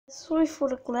Sorry for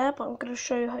the glare, but I'm going to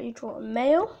show you how you draw a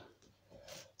male.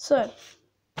 So,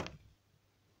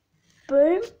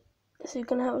 boom. So you're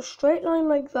going to have a straight line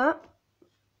like that.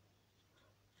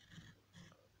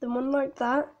 Then one like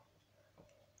that.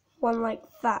 One like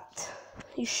that.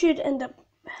 You should end up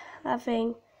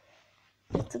having,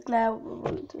 if the glare will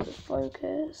run through the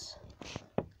focus,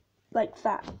 like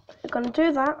that. You're going to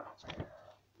do that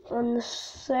on the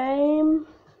same,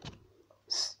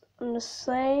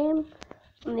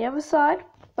 on the other side,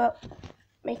 but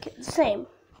make it the same.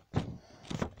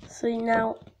 So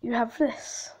now you have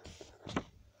this.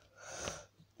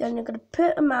 Then you're going to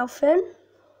put a mouth in.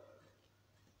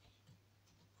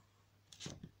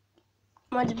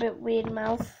 Mine's a bit weird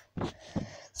mouth.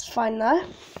 It's fine though.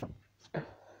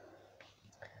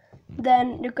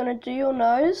 Then you're going to do your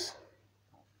nose.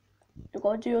 You've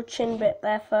got to do your chin bit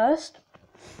there first.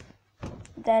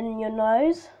 Then your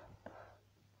nose.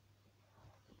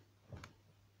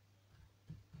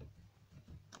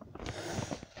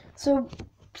 So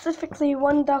specifically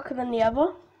one darker than the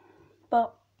other,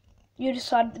 but you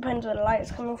decide, depends where the light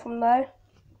is coming from though.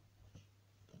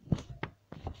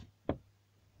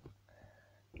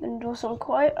 Then draw some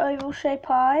quite oval shape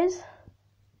eyes.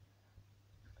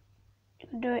 You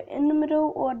can do it in the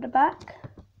middle or at the back.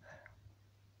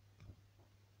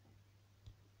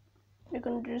 You're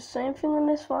going to do the same thing on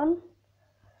this one,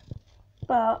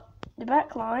 but the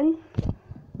back line,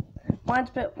 mine's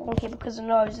a bit wonky because the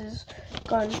nose is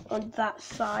going on that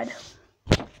side.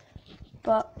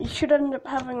 But you should end up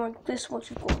having like this once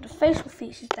you've got the facial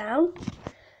features down.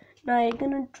 Now you're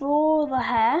going to draw the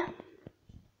hair.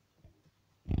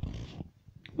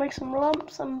 Make some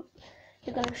lumps and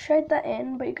you're going to shade that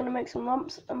in, but you're going to make some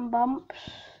lumps and bumps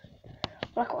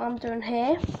like what I'm doing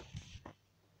here.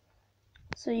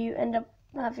 So you end up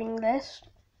having this.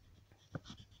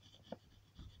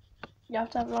 You have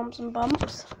to have lumps and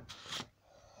bumps.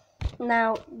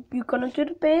 Now you're going to do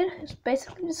the beard. It's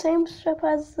basically the same step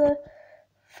as the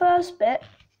first bit,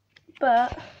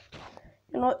 but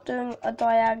you're not doing a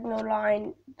diagonal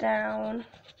line down.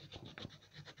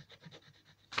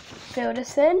 Fill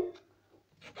this in.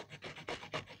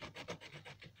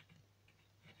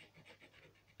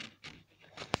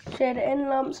 Shade it in,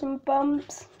 lumps and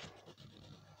bumps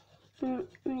on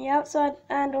the outside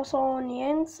and also on the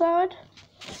inside.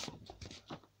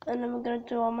 And then we're going to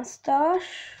do our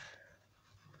moustache.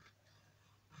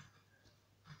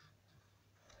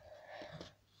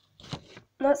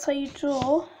 That's how you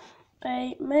draw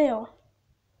a male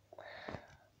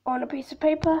on a piece of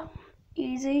paper.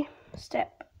 Easy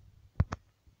step.